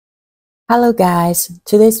Hello guys,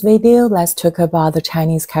 today's video let's talk about the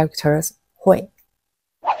Chinese characters 会.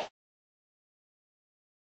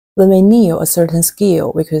 When we knew a certain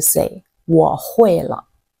skill, we could say 我会了,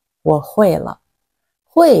我会了.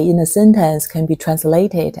 会 in a sentence can be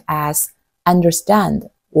translated as understand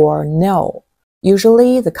or know.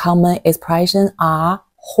 Usually the common expressions are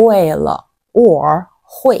会了 or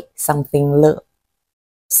会 something 了.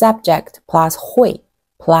 Subject plus 会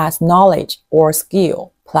plus knowledge or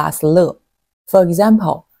skill plus 了. For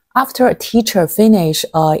example, after a teacher finished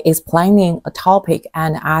explaining a topic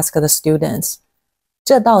and asked the students,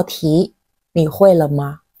 这道题你会了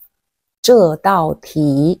吗? 这道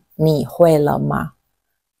题你会了吗?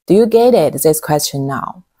 Do you get it, this question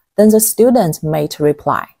now? Then the student might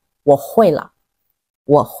reply, 我会了,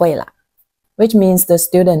我会了, which means the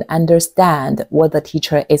student understand what the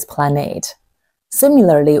teacher explained.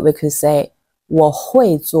 Similarly, we could say, 我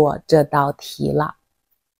会做这道题了,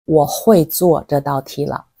我会做这道题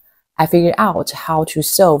了. I figured out how to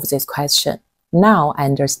solve this question. Now I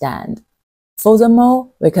understand. Furthermore,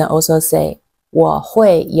 we can also say, 我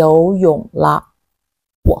会游泳了,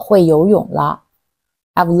我会游泳了.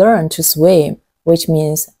 I've learned to swim, which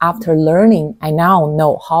means after learning, I now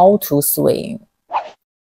know how to swim.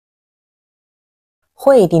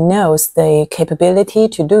 会 denotes the capability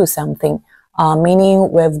to do something, meaning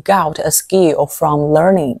we've got a skill from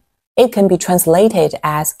learning. It can be translated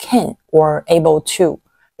as can or able to.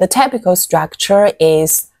 The typical structure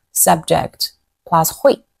is subject plus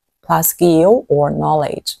会 plus skill or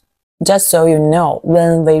knowledge. Just so you know,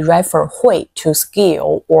 when we refer 会 to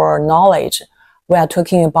skill or knowledge, we are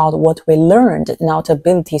talking about what we learned, not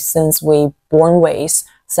ability since we born with,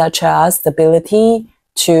 such as the ability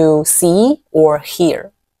to see or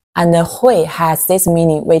hear. And the 会 has this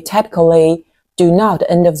meaning. We typically do not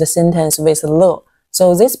end of the sentence with 了.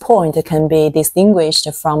 So this point can be distinguished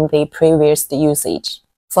from the previous usage.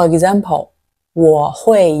 For example, 我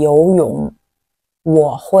会游泳,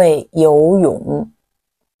我会游泳.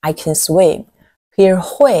 I can swim. Here,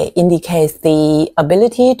 会 indicates the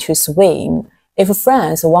ability to swim. If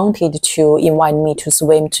friends wanted to invite me to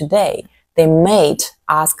swim today, they might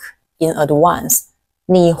ask in advance,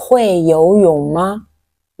 你会游泳吗?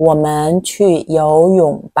我们去游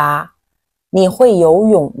泳吧。你会游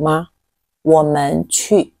泳吗?我们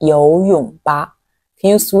去游泳吧. Can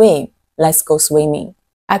you swim? Let's go swimming.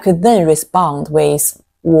 I could then respond with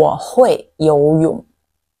我会游泳。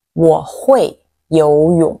我会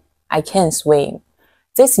游泳. I can swim.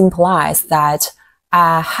 This implies that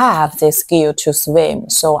I have the skill to swim,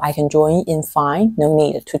 so I can join in fine, no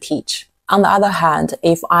need to teach. On the other hand,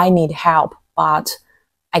 if I need help, but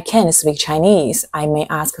I can't speak Chinese, I may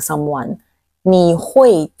ask someone, 你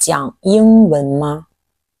会讲英文吗?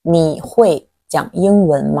你会讲英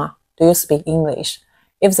文吗? Do you speak English?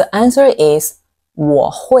 If the answer is 我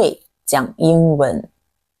会讲英文,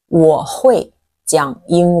我会讲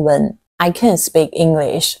英文, I can speak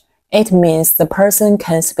English. It means the person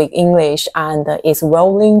can speak English and is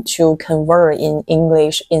willing to convert in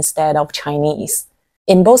English instead of Chinese.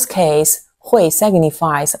 In both cases, 会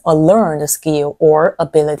signifies a learned skill or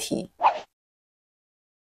ability.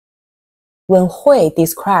 When 会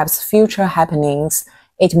describes future happenings,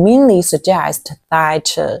 it mainly suggests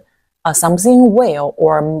that something will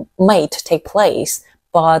or might take place,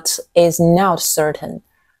 but is not certain.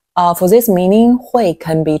 For this meaning, 会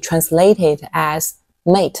can be translated as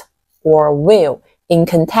might or will in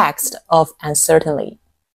context of uncertainty.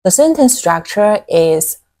 The sentence structure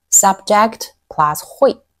is subject plus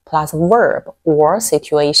会 plus verb or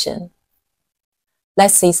situation.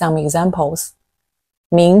 Let's see some examples.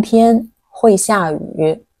 明天会下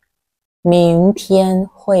雨。明天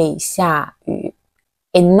会下雨.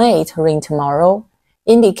 It might rain tomorrow.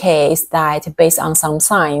 Indicates that based on some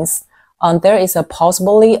signs, there is a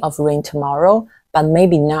possibility of rain tomorrow, but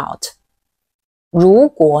maybe not. 如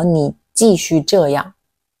果你继续这样，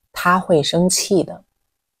他会生气的。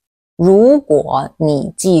如果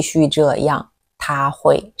你继续这样，他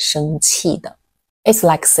会生气的。It's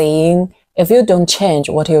like saying, if you don't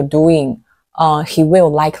change what you're doing, he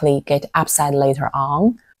will likely get upset later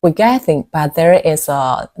on. We get it, but there is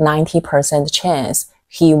a 90% chance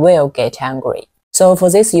he will get angry. So for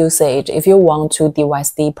this usage, if you want to divide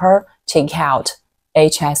deeper, check out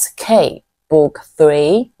HSK Book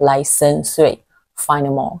 3, Lesson 3. Find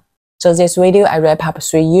more. So this video, I wrap up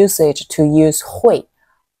 3 usage to use 会.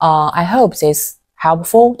 I hope this is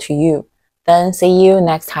helpful to you. Then see you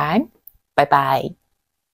next time. Bye bye.